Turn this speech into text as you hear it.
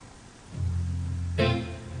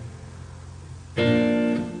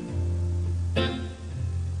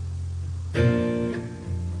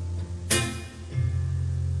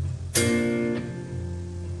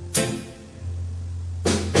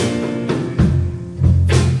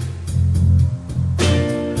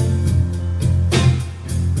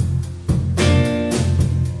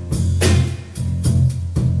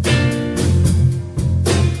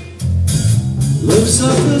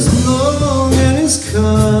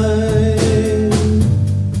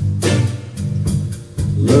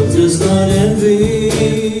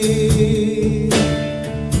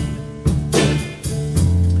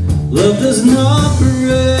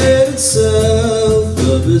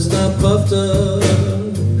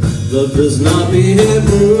Love does not behave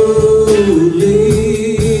rudely.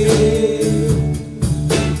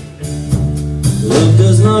 Love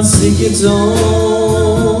does not seek its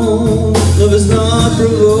own. Love is not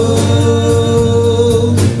provoked.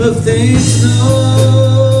 Love thinks no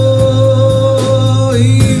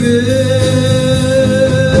evil.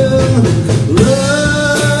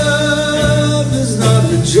 Love does not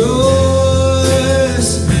rejoice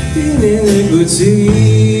in iniquity,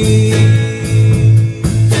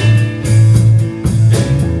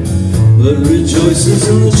 but rejoices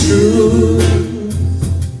in the truth.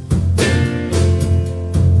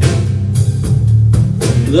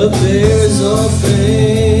 Love bears all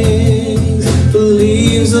things,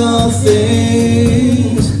 believes all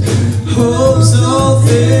things, hopes all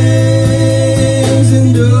things,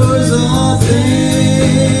 endures all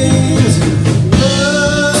things.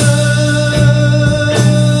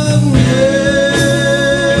 Love never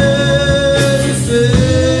fails.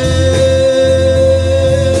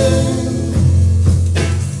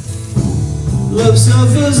 Love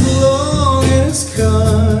suffers long and it's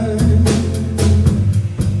kind.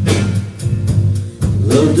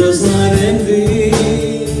 Love does not envy.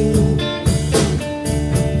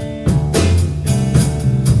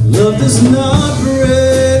 Love does not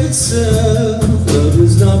parade itself. Love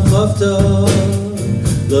is not puffed up.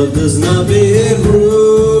 Love does not behave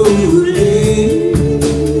rudely.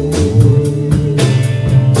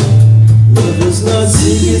 Love does not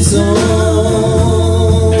seek its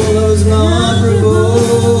own. Love is not provoked.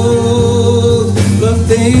 Love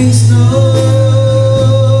thinks no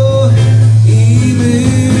evil.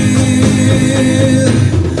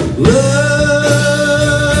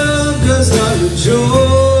 Love does not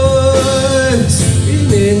rejoice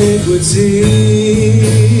in iniquity,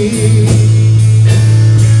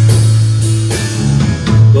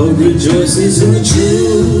 but rejoices in the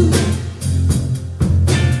truth.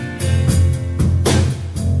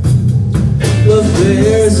 Love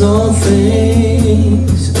bears all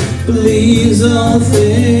things, believes all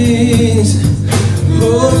things,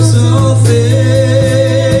 hopes all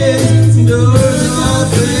things, endures all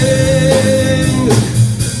things.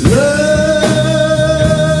 Love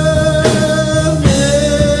never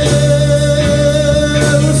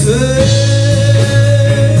fails.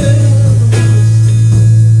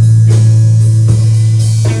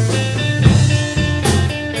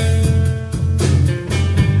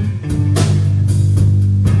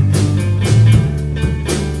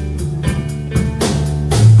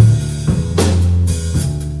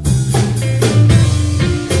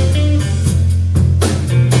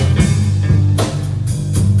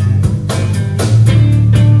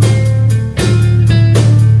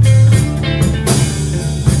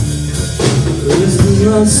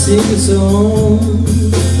 Not seek its own,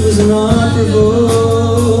 was not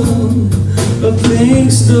provoked, but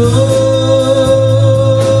thinks no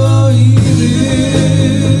evil.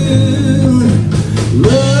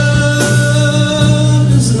 Love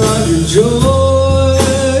does not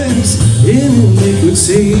rejoice in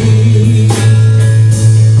iniquity,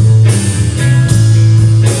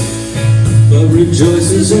 but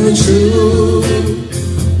rejoices in the truth.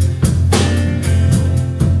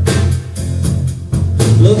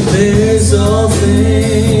 Love bears all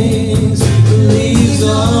things, believes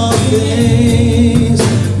all things,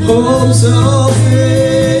 hopes all